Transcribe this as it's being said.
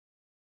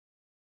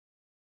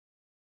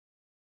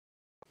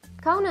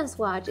Conan's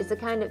watch is a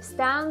kind of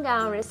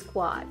stand-down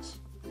wristwatch.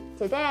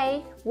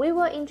 Today, we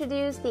will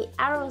introduce the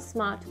Arrow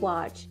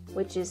smartwatch,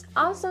 which is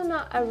also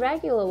not a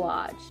regular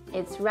watch.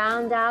 Its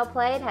round dial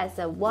plate has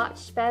a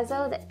watch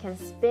bezel that can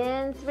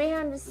spin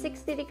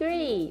 360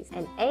 degrees.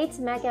 An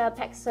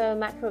 8-megapixel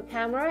macro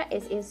camera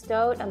is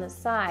installed on the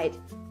side.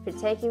 For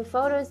taking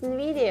photos and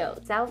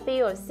videos,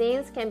 selfies or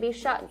scenes can be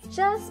shot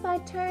just by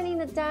turning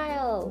the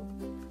dial.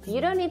 You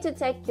don't need to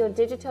take your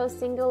digital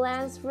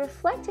single-lens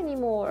reflect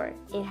anymore.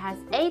 It has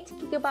 8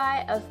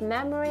 GB of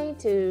memory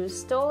to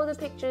store the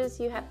pictures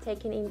you have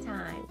taken in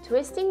time.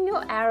 Twisting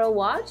your Arrow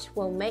watch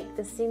will make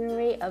the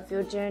scenery of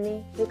your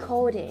journey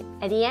recorded.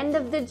 At the end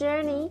of the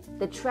journey,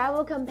 the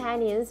travel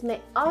companions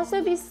may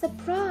also be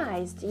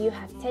surprised you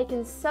have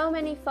taken so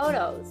many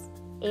photos.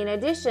 In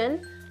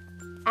addition,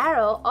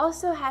 Arrow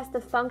also has the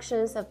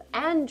functions of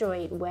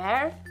Android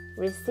Wear,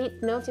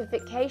 receipt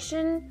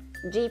notification,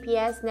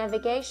 GPS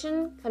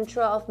navigation,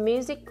 control of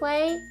music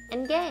play,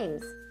 and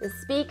games. The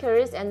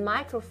speakers and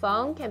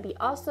microphone can be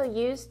also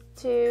used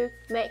to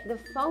make the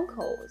phone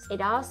calls.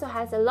 It also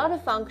has a lot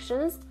of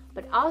functions,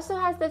 but also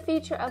has the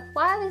feature of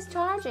wireless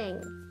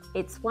charging.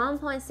 Its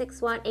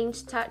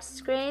 1.61-inch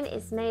touchscreen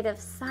is made of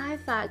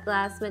sapphire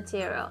glass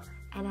material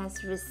and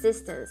has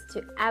resistance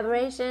to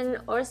abrasion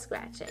or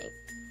scratching.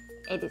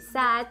 It is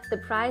said the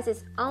price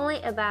is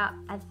only about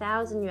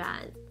 1,000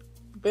 yuan.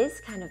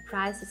 This kind of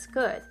price is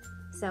good,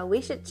 so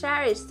we should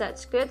cherish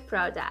such good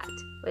product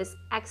with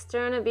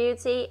external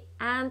beauty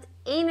and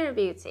inner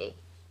beauty.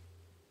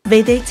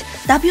 Visit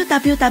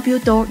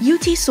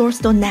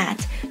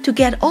www.utsource.net to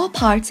get all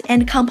parts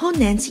and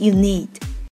components you need.